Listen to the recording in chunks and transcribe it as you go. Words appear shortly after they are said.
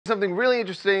something really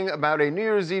interesting about a New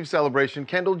Year's Eve celebration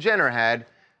Kendall Jenner had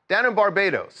down in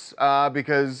Barbados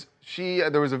because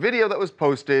there was a video that was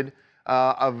posted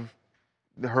of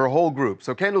her whole group.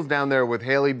 So Kendall's down there with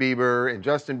Hailey Bieber and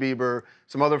Justin Bieber,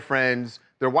 some other friends.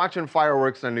 They're watching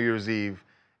fireworks on New Year's Eve,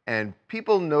 and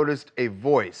people noticed a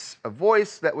voice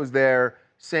that was there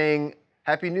saying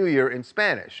Happy New Year in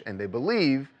Spanish, and they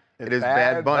believe it is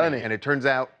Bad Bunny. And it turns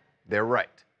out they're right.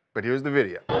 But here's the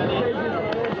video.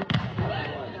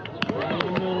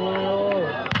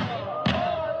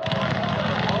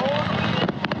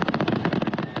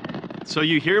 So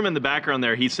you hear him in the background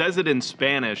there. He says it in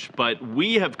Spanish, but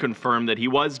we have confirmed that he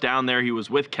was down there. He was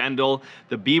with Kendall.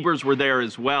 The Biebers were there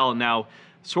as well. Now,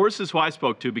 sources who I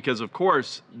spoke to, because of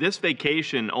course, this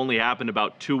vacation only happened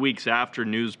about 2 weeks after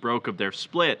news broke of their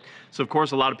split. So of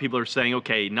course, a lot of people are saying,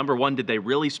 okay, number one, did they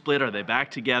really split? Are they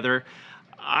back together?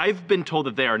 I've been told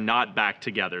that they are not back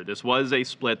together. This was a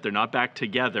split. They're not back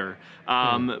together.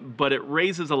 But it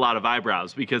raises a lot of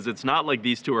eyebrows because it's not like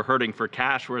these two are hurting for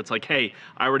cash where it's like, hey,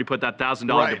 I already put that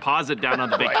 $1,000 deposit down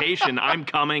on the vacation. I'm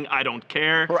coming. I don't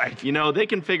care. Right. You know, they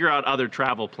can figure out other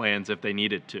travel plans if they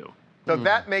needed to. So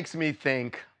that makes me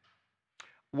think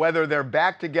whether they're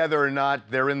back together or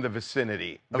not, they're in the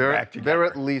vicinity of back together. They're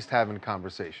at least having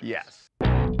conversations. Yes.